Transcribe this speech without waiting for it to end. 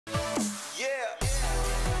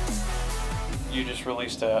you just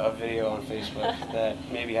released a video on Facebook that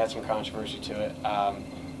maybe had some controversy to it.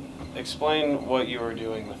 Explain what you were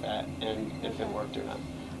doing with that and if it worked or not.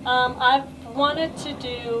 I've wanted to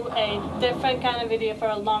do a different kind of video for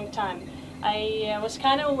a long time. I was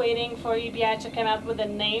kind of waiting for EBI to come out with a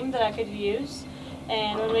name that I could use,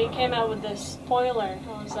 and when we came out with the spoiler,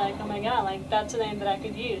 I was like, oh my god, like that's a name that I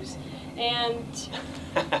could use. And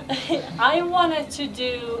I wanted to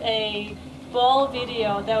do a ball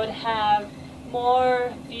video that would have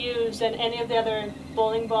more views than any of the other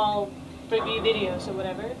bowling ball review videos or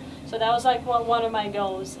whatever. So that was like one of my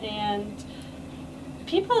goals, and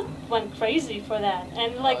people went crazy for that,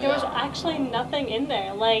 and like there was actually nothing in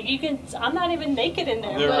there. Like I'm not even naked in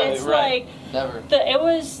there, but it's like never. It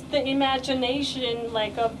was the imagination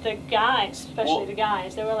like of the guys, especially the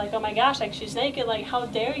guys. They were like, oh my gosh, like she's naked, like how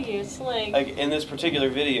dare you? It's like in this particular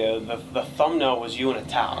video, the thumbnail was you in a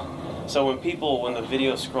towel. So when the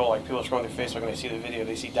video scroll, like people scroll through Facebook and they see the video,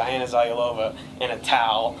 they see Diana Zavjalova in a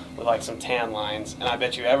towel with like some tan lines, and I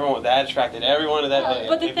bet you that attracted everyone to that video.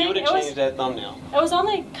 But if you would have changed that thumbnail. It was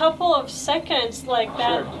only a couple of seconds like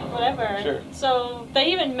that, whatever. Sure. So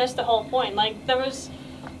they even missed the whole point. Like there was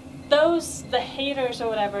the haters or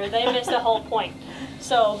whatever, they missed the whole point.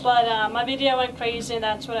 So, but my video went crazy, and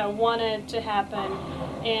that's what I wanted to happen,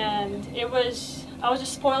 and I was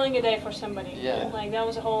just spoiling a day for somebody. Yeah. Like that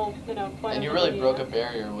was a whole, point. And you really broke a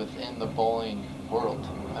barrier within the bowling world.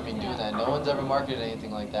 I mean, doing that. No one's ever marketed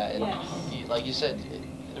anything like that. And like you said,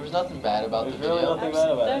 there was nothing bad about the video. There's really nothing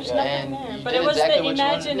bad about it. There's nothing there. But it was the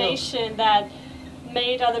imagination that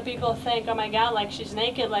made other people think, oh my god, like she's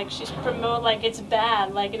naked, like she's like it's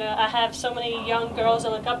bad. Like, I have so many young girls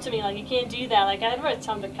that look up to me, like you can't do that. Like I've read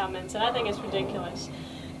some of the comments, and I think it's ridiculous.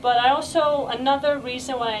 But I also, another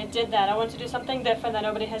reason why I did that, I wanted to do something different that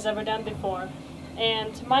nobody has ever done before.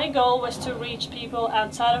 And my goal was to reach people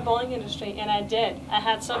outside of bowling industry, and I did. I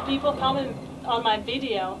had some people comment on my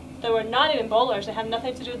video that were not even bowlers, they had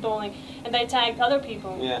nothing to do with bowling, and they tagged other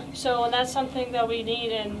people. Yeah. So that's something that we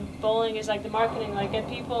need in bowling, is like the marketing, like get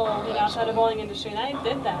people outside of bowling industry, and I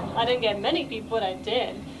did that. I didn't get many people, but I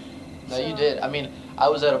did. No, you did. I mean, I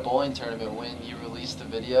was at a bowling tournament when you released the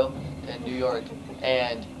video in New York,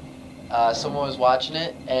 and someone was watching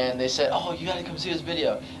it, and they said, oh, you gotta come see this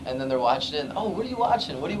video. And then they're watching it, and, oh, what are you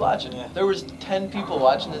watching? What are you watching? Yeah. There was 10 people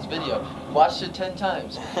watching this video. Watched it 10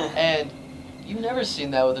 times. And you've never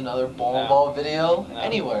seen that with another bowling ball video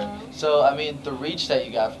anywhere. So, I mean, the reach that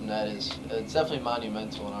you got from that it's definitely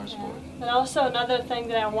monumental in our sport. And also another thing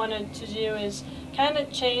that I wanted to do is kind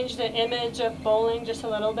of change the image of bowling just a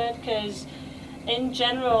little bit, because in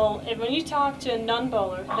general, when you talk to a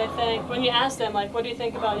non-bowler, they think, when you ask them, like, what do you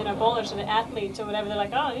think about, bowlers and the athletes or whatever, they're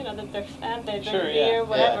like, oh, that they're fat, they drink beer,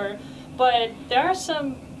 whatever. Yeah. But there are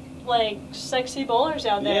some, like, sexy bowlers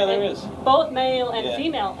out there. Yeah, there is. Both male and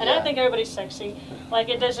female. And I think everybody's sexy. Like,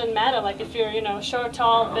 it doesn't matter, like, if you're, short,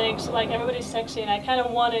 tall, big, so, like, everybody's sexy. And I kind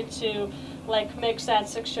of wanted to, like, mix that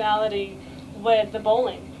sexuality with the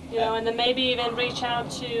bowling, and then maybe even reach out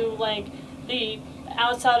to, like, the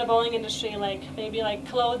outside of bowling industry, like maybe like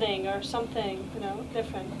clothing or something,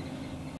 different.